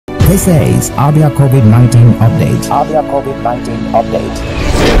This is Abia COVID-19 update. Abia COVID-19 update.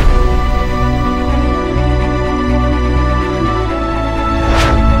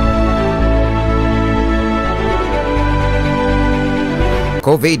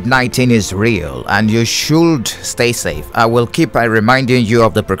 COVID-19 is real and you should stay safe. I will keep reminding you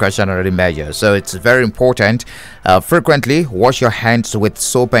of the precautionary measures. So it's very important. Frequently wash your hands with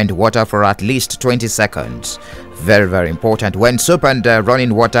soap and water for at least 20 seconds. Very, very important. When soap and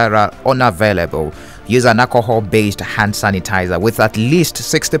running water are unavailable, use an alcohol-based hand sanitizer with at least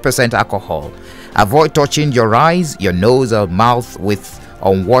 60% alcohol. Avoid touching your eyes, your nose or mouth with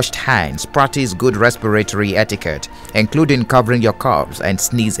unwashed hands. Practice good respiratory etiquette, including covering your coughs and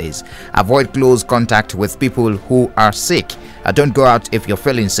sneezes. Avoid close contact with people who are sick. Don't go out if you're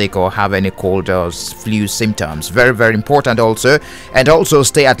feeling sick or have any cold or flu symptoms. Very, very important also. And also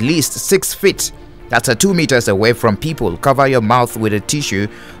stay at least 6 feet. That's 2 meters away from people. Cover your mouth with a tissue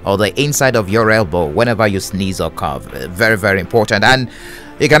or the inside of your elbow whenever you sneeze or cough. Very, very important. And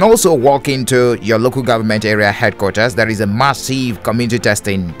you can also walk into your local government area headquarters. There is a massive community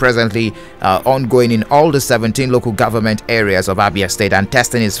testing presently ongoing in all the 17 local government areas of Abia State, and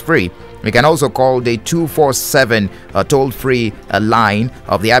testing is free. You can also call the 247 toll-free line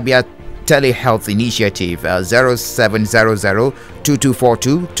of the Abia Telehealth Initiative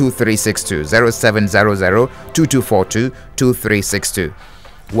 0700-2242-2362 0700-2242-2362.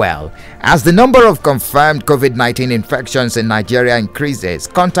 Well, as the number of confirmed COVID-19 infections in Nigeria increases,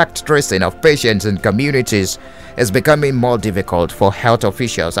 contact tracing of patients in communities is becoming more difficult for health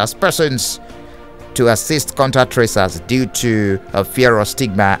officials as persons to assist contact tracers due to a fear or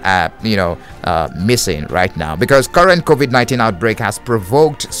stigma missing right now, because current COVID-19 outbreak has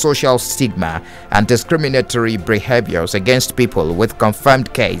provoked social stigma and discriminatory behaviors against people with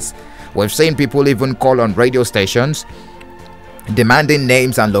confirmed case. We've seen people even call on radio stations demanding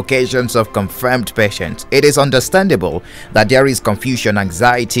names and locations of confirmed patients. It is understandable that there is confusion,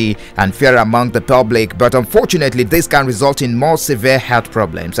 anxiety, and fear among the public, but unfortunately this can result in more severe health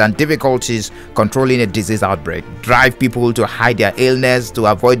problems and difficulties controlling a disease outbreak, drive people to hide their illness to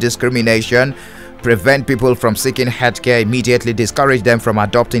avoid discrimination, prevent people from seeking healthcare immediately, discourage them from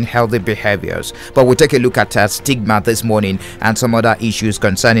adopting healthy behaviors. But we'll take a look at stigma this morning and some other issues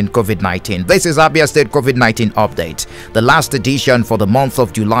concerning COVID-19. This is Abia State COVID-19 update, the last edition for the month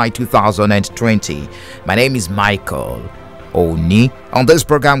of July 2020. My name is Michael Oni. On this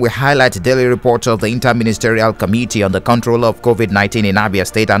program, we highlight daily reports of the Interministerial Committee on the Control of COVID-19 in Abia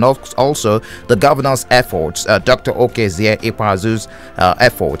State, and also the governor's efforts, Dr. Okezie Ikpeazu's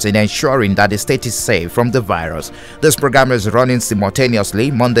efforts in ensuring that the state is safe from the virus. This program is running simultaneously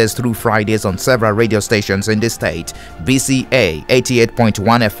Mondays through Fridays on several radio stations in the state: BCA 88.1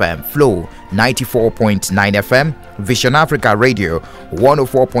 FM, Flow 94.9 FM, Vision Africa Radio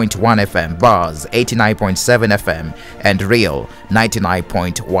 104.1 FM, Buzz 89.7 FM, and Real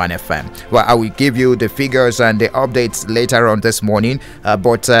 99.1 FM. Well, I will give you the figures and the updates later on this morning,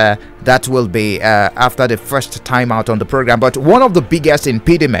 but that will be after the first time out on the program. But one of the biggest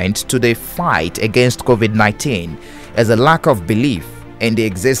impediments to the fight against COVID-19 is a lack of belief in the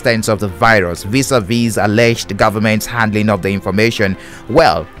existence of the virus vis-a-vis alleged government's handling of the information.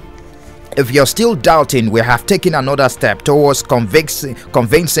 Well, if you're still doubting, we have taken another step towards convincing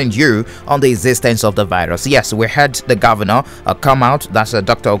you on the existence of the virus. Yes, we had the governor come out, that's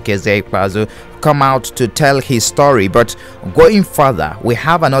Dr. Okezie Ikpeazu, come out to tell his story. But going further, we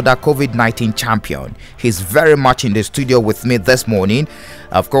have another COVID-19 champion. He's very much in the studio with me this morning.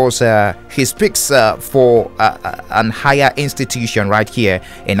 Of course, he speaks for an higher institution right here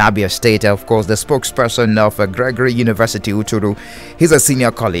in Abia State. Of course, the spokesperson of Gregory University, Uturu. He's a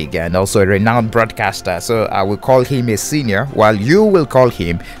senior colleague and also a renowned broadcaster. So I will call him a senior, while you will call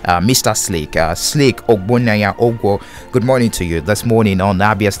him Mr. Slick. Slick Ogbonnaya Ogwo. Good morning to you this morning on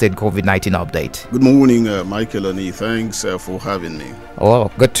Abia State COVID-19 update. Good morning, Michael Oni. Thanks for having me. Oh,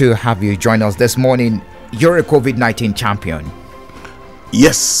 good to have you join us this morning. You're a COVID-19 champion.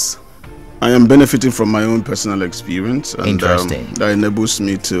 Yes, I am benefiting from my own personal experience, and interesting. That enables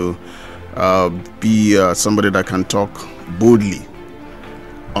me to be somebody that can talk boldly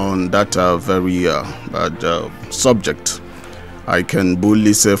on that very subject. I can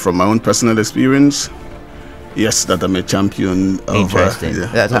boldly say from my own personal experience, yes, that I'm a champion. Interesting.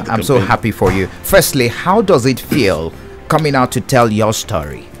 I'm so happy for you. Firstly, how does it feel coming out to tell your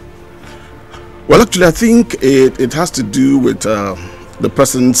story? Well, actually, I think it has to do with the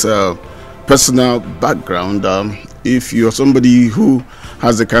person's personal background. If you're somebody who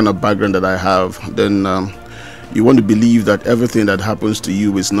has the kind of background that I have, then you want to believe that everything that happens to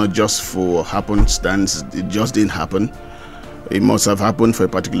you is not just for happenstance. It just didn't happen. it must have happened for a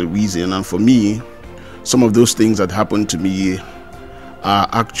particular reason. And for me, some of those things that happened to me are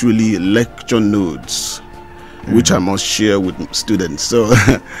actually lecture notes, which I must share with students. So,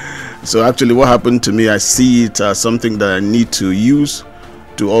 so actually what happened to me, I see it as something that I need to use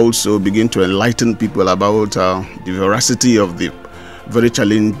to also begin to enlighten people about the veracity of the very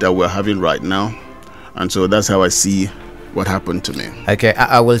challenge that we're having right now. And so that's how I see what happened to me. Okay,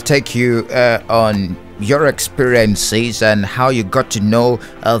 I will take you on your experiences and how you got to know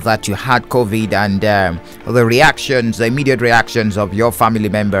that you had COVID, and the reactions, the immediate reactions of your family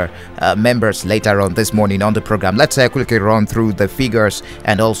members later on this morning on the program. Let's quickly run through the figures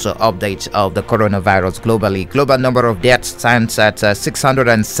and also updates of the coronavirus globally. Global number of deaths stands at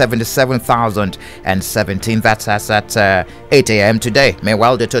 677,017. That's as at 8 a.m. today.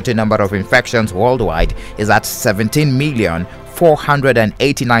 Meanwhile, the total number of infections worldwide is at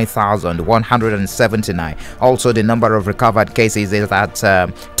 17,489,179. Also, the number of recovered cases is at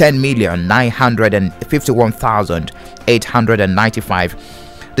 10,951,895.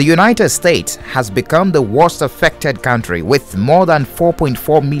 The United States has become the worst affected country, with more than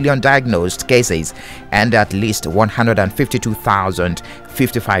 4.4 million diagnosed cases and at least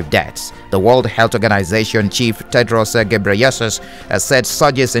 152,055 deaths. The World Health Organization Chief Tedros Ghebreyesus said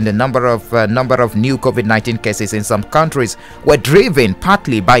surges in the number of new COVID-19 cases in some countries were driven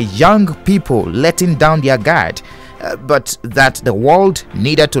partly by young people letting down their guard. But that the world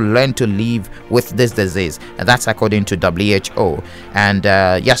needed to learn to live with this disease. And that's according to WHO. And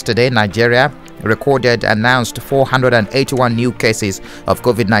yesterday, Nigeria announced 481 new cases of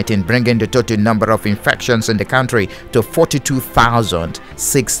COVID-19, bringing the total number of infections in the country to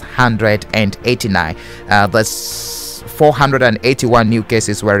 42,689. That's 481 new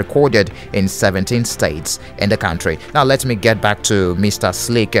cases were recorded in 17 states in the country. Now let me get back to Mr.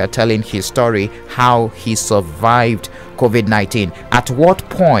 Slick telling his story, how he survived COVID-19. At what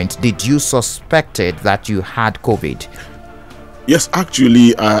point did you suspected that you had COVID? Yes,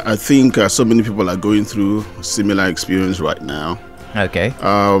 actually, I think so many people are going through similar experience right now. Okay.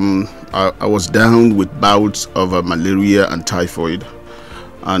 I was down with bouts of malaria and typhoid.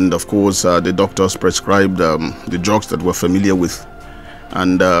 And of course, the doctors prescribed the drugs that we're familiar with.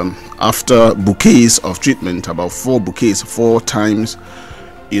 And after bouquets of treatment, about 4 bouquets, 4 times,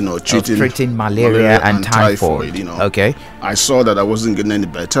 treating malaria and typhoid. Okay. I saw that I wasn't getting any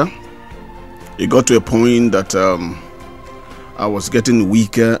better. It got to a point that I was getting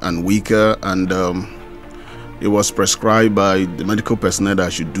weaker and weaker, and it was prescribed by the medical personnel that I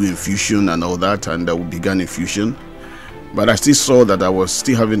should do infusion and all that, and we began infusion. But I still saw that I was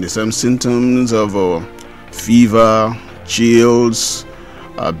still having the same symptoms of fever, chills,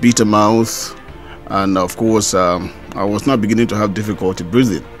 bitter mouth, and of course I was not beginning to have difficulty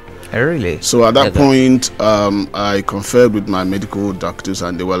breathing. Really? So at that point, I conferred with my medical doctors,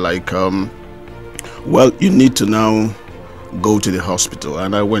 and they were like, well, you need to now go to the hospital.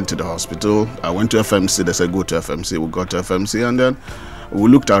 And I went to the hospital. I went to FMC. They said, go to FMC. We got to FMC, and then we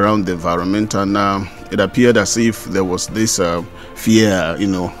looked around the environment, and it appeared as if there was this fear,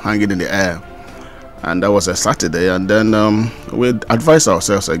 hanging in the air. And that was a Saturday, and then we advised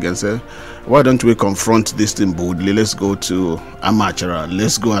ourselves again, say, why don't we confront this thing boldly? Let's go to Amachara.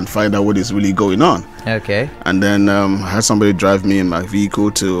 Let's go and find out what is really going on. Okay. And then I had somebody drive me in my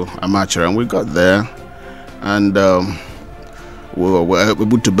vehicle to Amachara, and we got there, and we were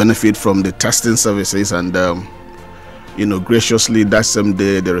able to benefit from the testing services, and graciously that same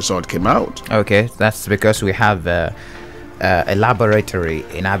day the result came out. Okay, that's because we have a laboratory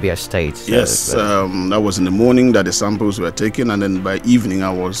in Abia State. Yes, that was in the morning that the samples were taken, and then by evening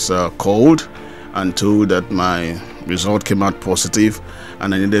I was called and told that my result came out positive,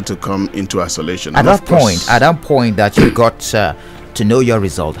 and I needed to come into isolation. At that point that you got to know your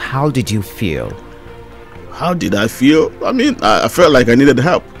result, how did you feel? How did I feel? I mean, I felt like I needed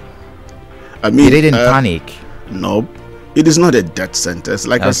help. You didn't panic? No. It is not a death sentence.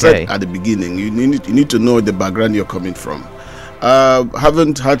 Like I said at the beginning, you need to know the background you're coming from.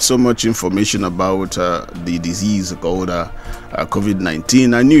 Haven't had so much information about the disease called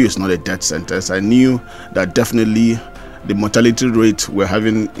COVID-19. I knew it's not a death sentence. I knew that definitely the mortality rate we're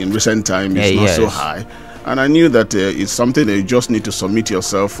having in recent time is not so high. And I knew that it's something that you just need to submit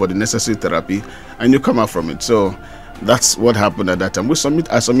yourself for the necessary therapy, and you come out from it. So that's what happened at that time.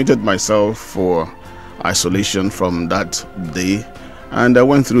 I submitted myself for isolation from that day, and I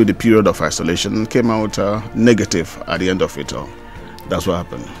went through the period of isolation and came out negative at the end of it all. That's what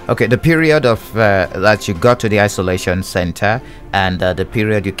happened. Okay, the period of that you got to the isolation center and the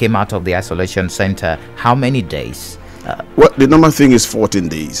period you came out of the isolation center, how many days? Well, the normal thing is 14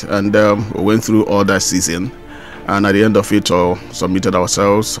 days, and we went through all that season, And at the end of it all, submitted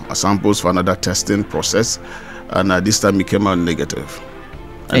ourselves samples for another testing process, and this time it came out negative.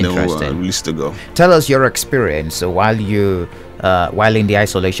 And then we were released to go. Tell us your experience while in the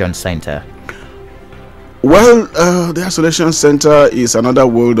isolation center. Well, the isolation center is another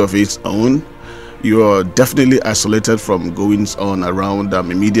world of its own. You are definitely isolated from goings on around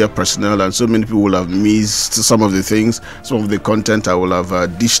immediate personnel, and so many people will have missed some of the things, some of the content I will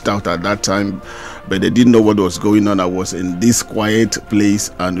have dished out at that time, but they didn't know what was going on. I was in this quiet place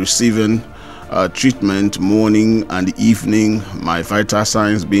and receiving treatment morning and evening, my vital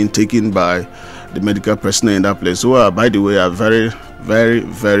signs being taken by the medical personnel in that place, who by the way, are very, very,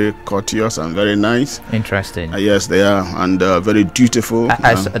 very courteous and very nice. Interesting. Yes, they are, and very dutiful.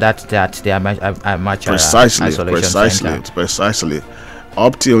 That they are much precisely.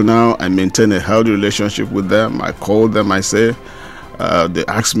 Up till now, I maintain a healthy relationship with them. I call them, I say, they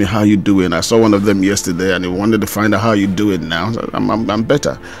ask me how you doing. I saw one of them yesterday, and they wanted to find out how you doing now. So I'm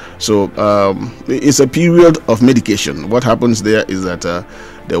better. So it's a period of medication. What happens there is that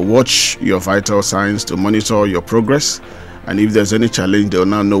they watch your vital signs to monitor your progress, and if there's any challenge, they'll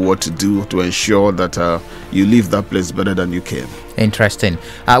now know what to do to ensure that you leave that place better than you came. Interesting.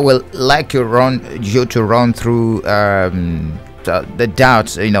 I will like to run through the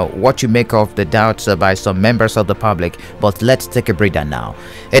doubts, what you make of the doubts by some members of the public. But let's take a breather now.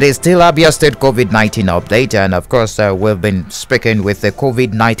 It is still Abia State COVID-19 update, and of course we've been speaking with the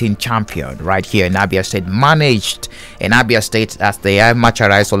COVID-19 champion right here in Abia State, managed in Abia State as the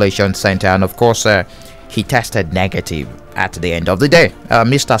Machara Isolation Center, and of course he tested negative at the end of the day.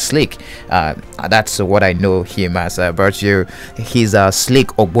 Mr. Slick, that's what I know him as, but he's Slick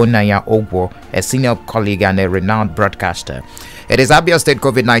Ogbonaya Ogbo, a senior colleague and a renowned broadcaster. It is Abia State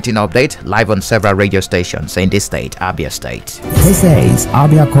COVID-19 update, live on several radio stations in this state, Abia State. This is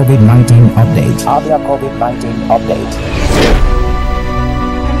Abia COVID-19 update. Abia COVID-19 update.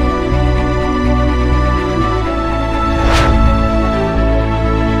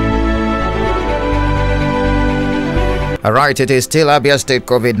 All right, it is still Abia State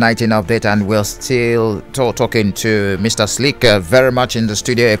COVID-19 update, and we're still talking to Mr. Slick, very much in the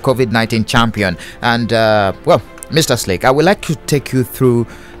studio, a COVID-19 champion. And well, Mr. Slick, I would like to take you through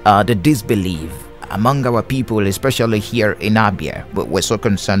the disbelief among our people, especially here in Abia. But we're so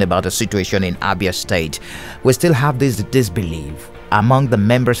concerned about the situation in Abia State. We still have this disbelief among the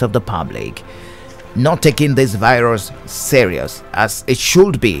members of the public, not taking this virus serious as it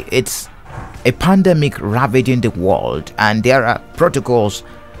should be. It's a pandemic ravaging the world, and there are protocols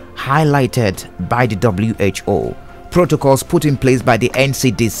highlighted by the WHO, protocols put in place by the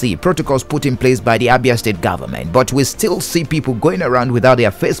NCDC, protocols put in place by the Abia State government. But we still see people going around without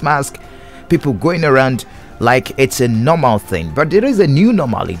their face mask, people going around like it's a normal thing. But there is a new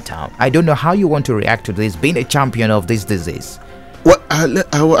normal in town. I don't know how you want to react to this, being a champion of this disease. Well,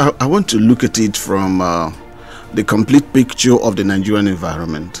 I want to look at it from the complete picture of the Nigerian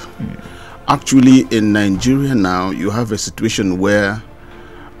environment. Actually, in Nigeria now, you have a situation where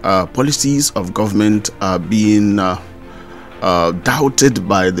policies of government are being doubted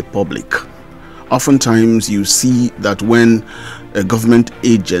by the public. Oftentimes, you see that when a government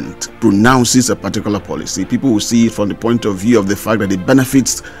agent pronounces a particular policy, people will see it from the point of view of the fact that it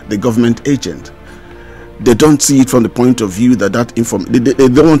benefits the government agent. They don't see it from the point of view that they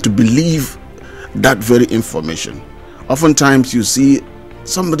don't want to believe that very information. Oftentimes, you see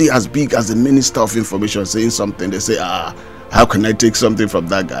somebody as big as the Minister of Information saying something. They say, how can I take something from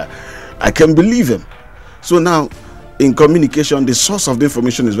that guy? I can believe him. So now, in communication, the source of the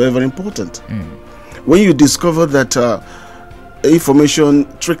information is very, very important. When you discover that information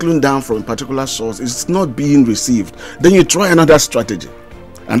trickling down from a particular source is not being received, then you try another strategy.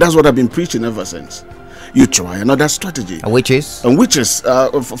 And that's what I've been preaching ever since. You try another strategy. Which is?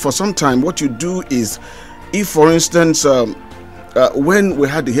 For some time, what you do is, if, for instance, when we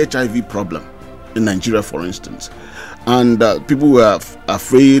had the HIV problem in Nigeria, for instance, and people were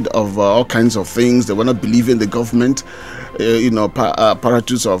afraid of all kinds of things, they were not believing the government,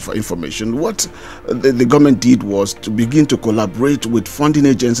 apparatus of information. What the government did was to begin to collaborate with funding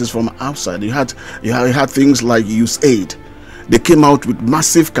agencies from outside. You had things like USAID. They came out with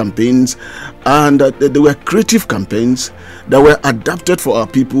massive campaigns, and they were creative campaigns that were adapted for our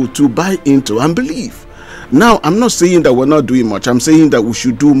people to buy into and believe. Now, I'm not saying that we're not doing much. I'm saying that we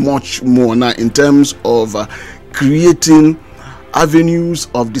should do much more now in terms of creating avenues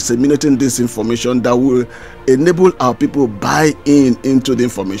of disseminating this information that will enable our people buy into the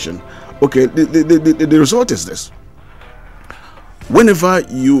information. Okay, the result is this. Whenever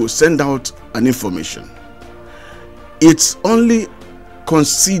you send out an information, it's only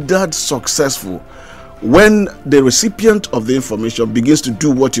considered successful when the recipient of the information begins to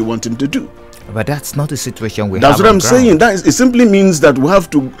do what you want him to do. But that's not the situation we have. That's what I'm saying. It simply means that we have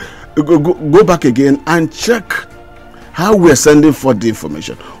to go back again and check how we are sending forth the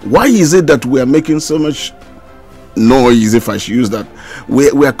information. Why is it that we are making so much noise, if I should use that?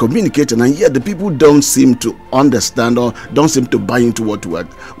 We are communicating, and yet the people don't seem to understand or don't seem to buy into what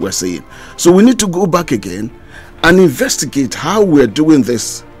we're saying. So we need to go back again and investigate how we're doing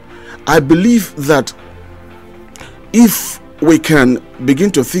this. I believe that if we can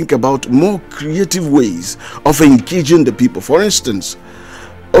begin to think about more creative ways of engaging the people. For instance,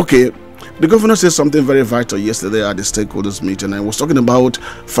 okay, the governor said something very vital yesterday at the stakeholders meeting, and was talking about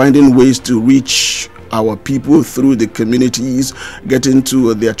finding ways to reach our people through the communities, getting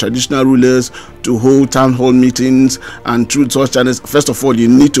to their traditional rulers, to hold town hall meetings, and through such channels. First of all, you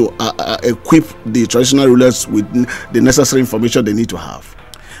need to equip the traditional rulers with the necessary information they need to have.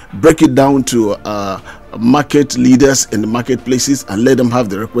 Break it down to market leaders in the marketplaces and let them have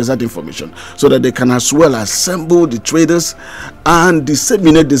the requisite information, so that they can as well assemble the traders and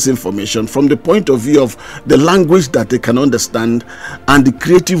disseminate this information from the point of view of the language that they can understand and the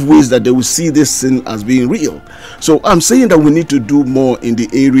creative ways that they will see this thing as being real. So I'm saying that we need to do more in the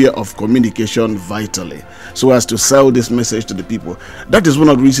area of communication vitally, so as to sell this message to the people. That is one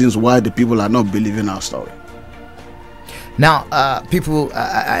of the reasons why the people are not believing our story. Now, people,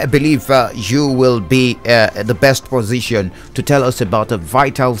 I believe you will be the best position to tell us about the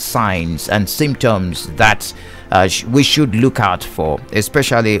vital signs and symptoms that we should look out for,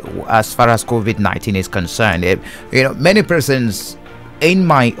 especially as far as COVID-19 is concerned. Many persons, in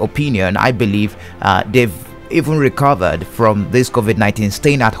my opinion, I believe they've even recovered from this COVID-19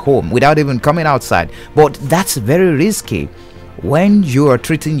 staying at home without even coming outside. But that's very risky. When you are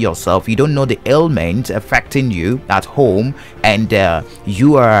treating yourself, you don't know the ailment affecting you at home, and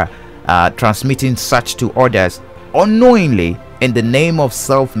you are transmitting such to others unknowingly in the name of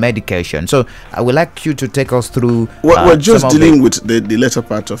self-medication. So I would like you to take us through. We're just dealing with the latter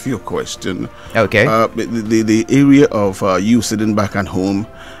part of your question. Okay. The area of you sitting back at home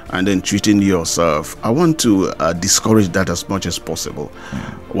and then treating yourself, I want to discourage that as much as possible.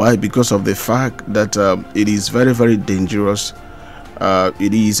 Why? Because of the fact that it is very, very dangerous.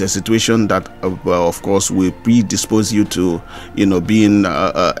 It is a situation that, of course, will predispose you to, being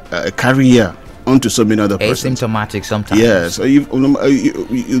a carrier onto so many other persons. Asymptomatic sometimes. Yes.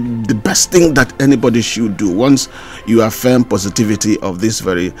 The best thing that anybody should do once you affirm positivity of this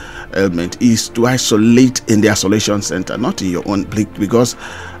very ailment is to isolate in the isolation center, not in your own place, because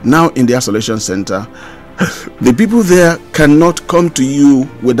now in the isolation center, the people there cannot come to you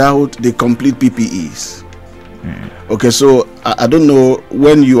without the complete PPEs. Okay, so I don't know,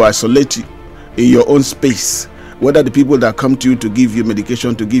 when you isolate in your own space, whether the people that come to you to give you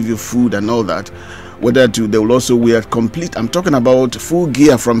medication, to give you food and all that, whether they will also wear complete, I'm talking about full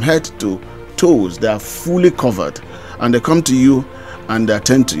gear from head to toes. They are fully covered, and they come to you and they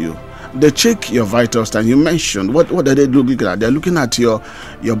attend to you. They check your vitals, and you mentioned what are they looking at? They're looking at your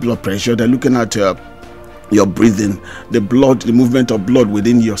blood pressure. They're looking at your breathing, the movement of blood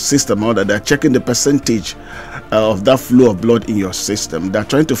within your system. Or that they're checking the percentage of that flow of blood in your system. They're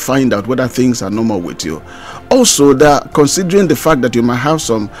trying to find out whether things are normal with you. Also, they're considering the fact that you might have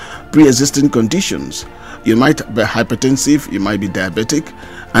some pre-existing conditions. You might be hypertensive, you might be diabetic,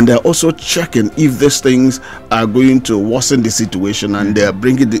 and they're also checking if these things are going to worsen the situation, and they're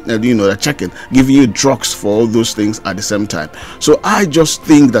bringing they're checking, giving you drugs for all those things at the same time. So I just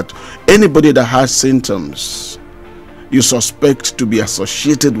think that anybody that has symptoms you suspect to be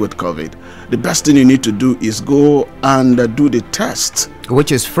associated with COVID, the best thing you need to do is go and do the test,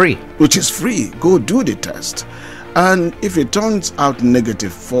 which is free. Go do the test, and if it turns out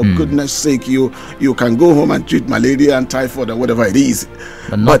negative, for goodness sake, you can go home and treat malaria and typhoid or whatever it is,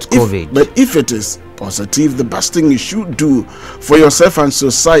 but not COVID. But if it is positive, the best thing you should do for yourself and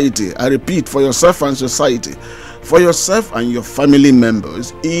society, I repeat, for yourself and society, for yourself and your family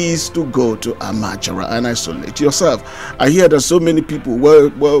members, is to go to Amachara and isolate yourself. I hear that so many people,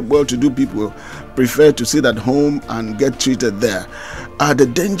 well-to-do people, prefer to sit at home and get treated there. The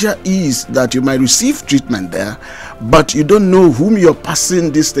danger is that you might receive treatment there, but you don't know whom you're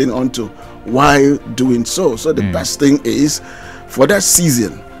passing this thing on to while doing so. So the best thing is, for that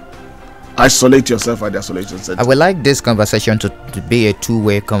season, isolate yourself at the isolation center. I would like this conversation to be a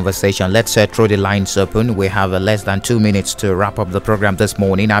two-way conversation. Let's throw the lines open. We have less than 2 minutes to wrap up the program this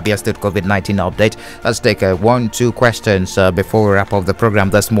morning. Abia State COVID-19 update. Let's take 1-2 questions before we wrap up the program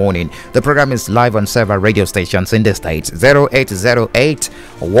this morning. The program is live on several radio stations in the states.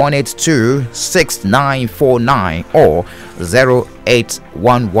 0808-182-6949 or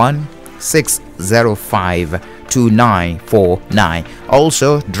 0811 2949.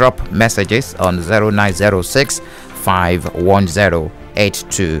 Also drop messages on 0906 510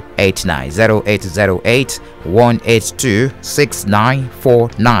 8289, 0808 182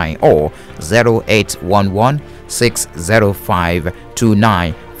 6949, or 0811 605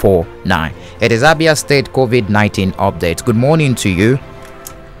 2949. It is Abia State COVID-19 update. Good morning to you.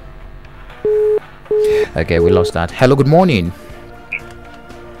 Okay, we lost that. Hello, good morning.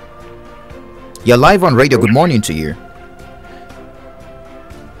 You're live on radio. Good morning to you.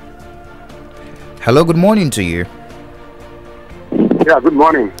 Hello, good morning to you. Yeah, good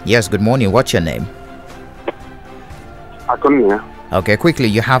morning. Yes, good morning. What's your name? Akonia. Okay, quickly,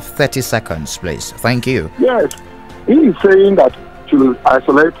 you have 30 seconds, please. Thank you. Yes, he is saying that to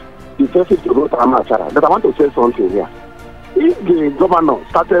isolate the person to go to Amachara. But I want to say something here. If the governor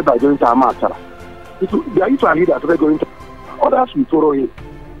started by going to Amachara, there is a leader that going to others will follow him.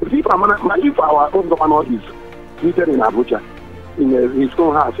 If our own governor is seated in Abuja, in his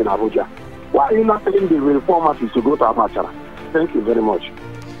own house in Abuja, why are you not telling the reformers to go to Amachara? Thank you very much.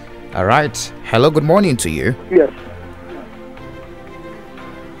 All right. Hello, good morning to you. Yes.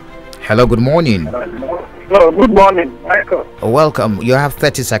 Hello, good morning. Hello, good morning, Michael. Welcome. You have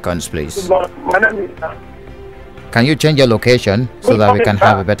 30 seconds, please. Good morning. My name is... Can you change your location so that we can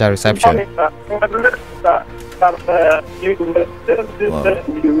have a better reception?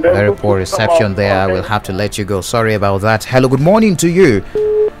 Very poor reception there. I will have to let you go. Sorry about that. Hello, good morning to you.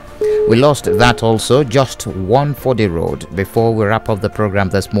 We lost that also. Just one for the road before we wrap up the program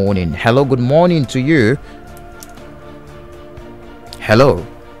this morning. Hello, good morning to you. Hello.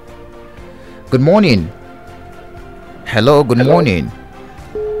 Good morning. Hello, good morning.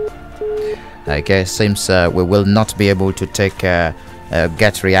 Okay, seems we will not be able to take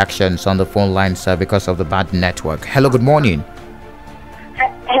get reactions on the phone lines because of the bad network. Hello, good morning.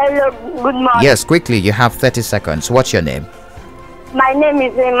 Hello, good morning. Yes, quickly, you have 30 seconds. What's your name? My name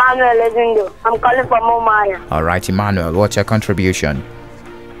is Emmanuel Ezindo. I'm calling from Omaya. All right, Emmanuel, what's your contribution?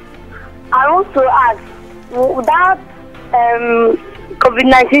 I want to ask, that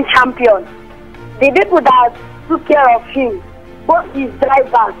COVID-19 champion, the people that took care of him, both his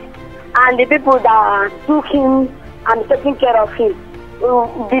drivers and the people that took him and taking care of him,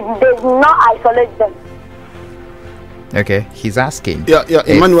 they did not isolate them. Okay, he's asking. Yeah,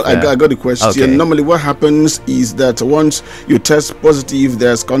 Emmanuel, I got the question. Okay. Normally what happens is that once you test positive,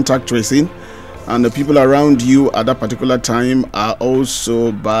 there's contact tracing, and the people around you at that particular time are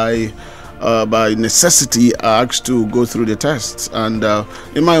also by necessity asked to go through the tests. And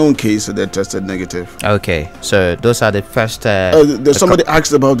in my own case, they tested negative. Okay, so those are the first... somebody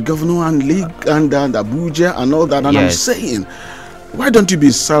asked about governor and league and Abuja and all that, and Yes. I'm saying, why don't you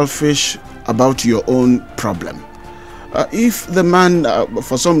be selfish about your own problem? If the man,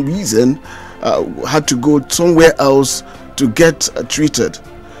 for some reason, had to go somewhere else to get treated,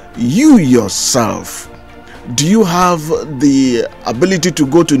 you yourself, do you have the ability to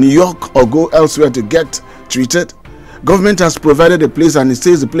go to New York or go elsewhere to get treated? Government has provided a place and it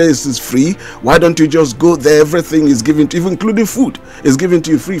says the place is free. Why don't you just go there? Everything is given to you, including food, is given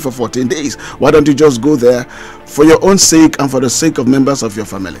to you free for 14 days. Why don't you just go there for your own sake and for the sake of members of your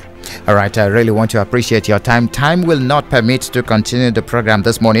family? All right, I really want to appreciate your time. Time will not permit to continue the program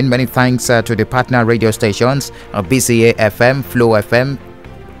this morning. Many thanks to the partner radio stations, BCA FM, Flow FM,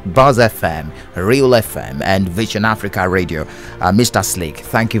 Buzz FM, Real FM, and Vision Africa Radio. Mr. Slick,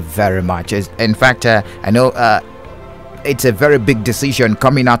 thank you very much. In fact, I know it's a very big decision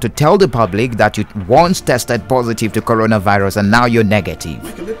coming out to tell the public that you once tested positive to coronavirus and now you're negative.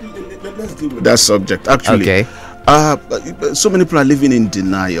 Let's deal with that subject. Actually, Okay. So many people are living in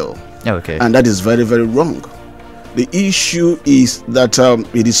denial. Okay. And that is very, very wrong. The issue is that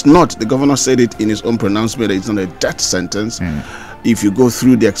it is not, the governor said it in his own pronouncement, it's not a death sentence. If you go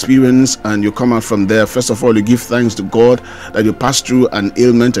through the experience and you come out from there, first of all, you give thanks to God that you passed through an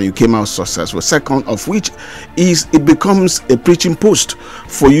ailment and you came out successful. Second of which is it becomes a preaching post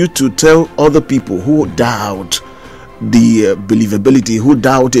for you to tell other people who doubt the believability, who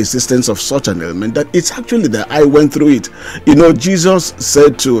doubt the existence of such an ailment, that it's actually that I went through it. You know, Jesus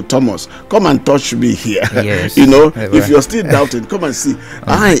said to Thomas, come and touch me here. Yes. You know, if you're still doubting, come and see.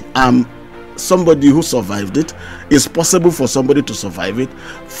 I am somebody who survived it. It's possible for somebody to survive it.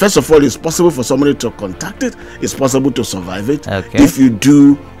 First of all, it's possible for somebody to contact it. It's possible to survive it. Okay. If you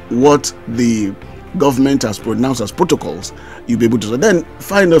do what the government has pronounced as protocols, you'll be able to. Then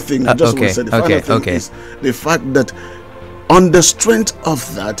final thing, I just want to say the final thing is the fact that on the strength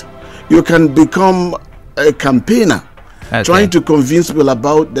of that, you can become a campaigner trying to convince people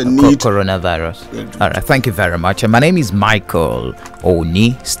about the need coronavirus. All right, thank you very much. My name is Michael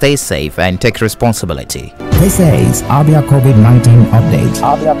Oni. Stay safe and take responsibility. This is Abia COVID-19 update.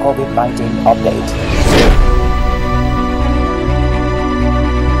 Abia COVID-19 update.